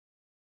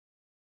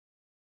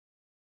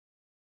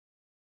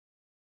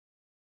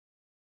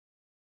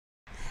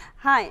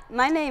Hi,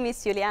 my name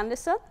is Julie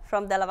Anderson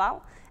from DeLaval,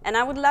 and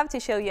I would love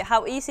to show you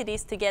how easy it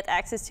is to get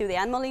access to the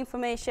animal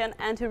information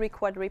and to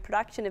record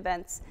reproduction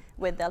events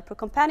with DelPro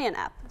Companion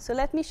app. So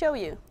let me show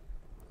you.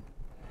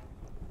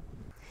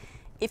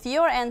 If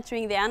you are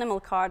entering the animal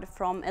card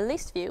from a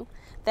list view,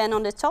 then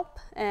on the top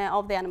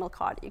of the animal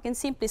card you can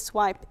simply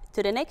swipe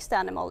to the next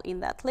animal in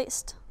that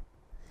list.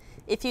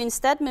 If you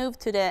instead move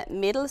to the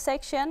middle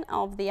section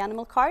of the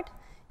animal card,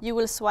 you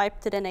will swipe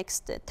to the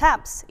next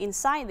tabs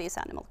inside this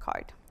animal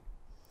card.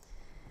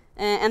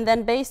 And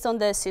then based on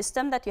the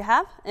system that you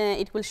have,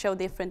 it will show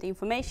different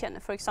information.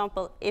 For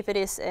example, if it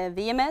is a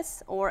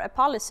VMS or a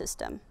poly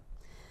system.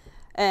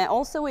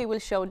 Also, we will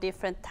show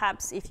different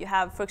tabs if you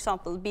have, for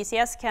example,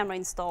 BCS camera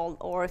installed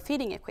or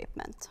feeding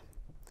equipment.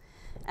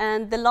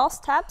 And the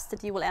last tabs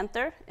that you will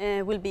enter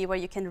will be where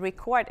you can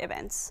record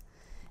events.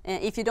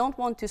 If you don't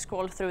want to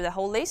scroll through the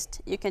whole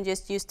list, you can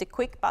just use the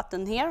quick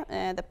button here,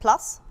 the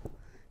plus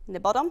in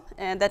the bottom,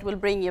 and that will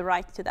bring you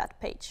right to that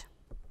page.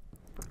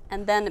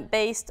 And then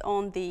based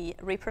on the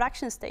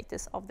reproduction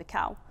status of the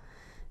cow,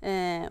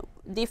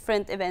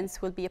 different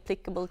events will be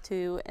applicable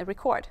to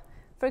record.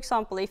 For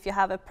example, if you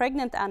have a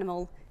pregnant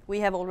animal, we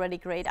have already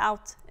grayed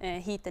out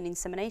heat and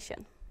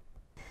insemination.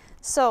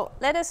 So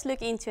let us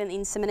look into an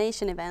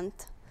insemination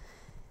event.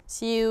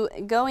 So you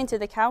go into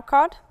the cow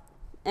card,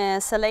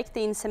 select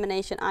the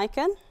insemination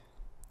icon.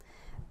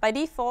 By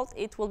default,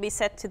 it will be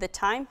set to the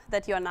time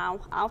that you are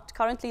now out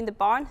currently in the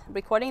barn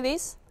recording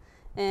this.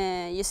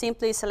 You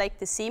simply select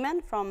the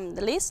semen from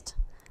the list,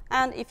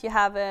 and if you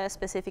have a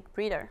specific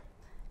breeder,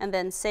 and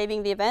then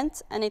saving the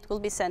event, and it will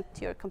be sent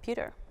to your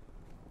computer.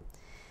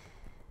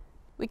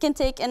 We can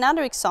take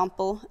another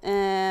example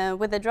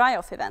with a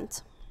dry-off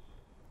event.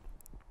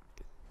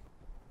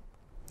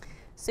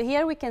 So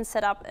here we can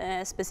set up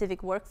a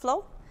specific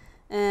workflow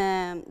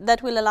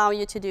that will allow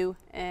you to do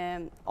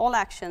all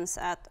actions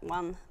at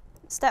one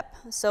step.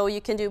 So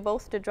you can do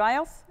both the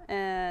dry-off,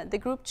 the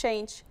group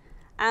change,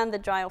 and the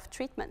dry-off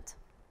treatment.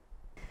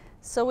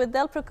 So with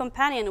DelPro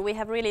Companion, we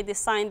have really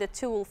designed the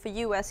tool for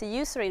you as a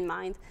user in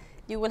mind.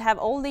 You will have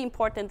all the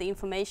important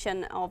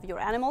information of your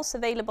animals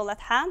available at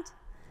hand,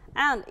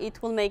 and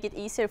it will make it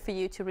easier for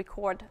you to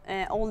record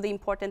all the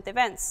important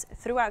events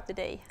throughout the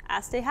day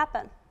as they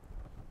happen.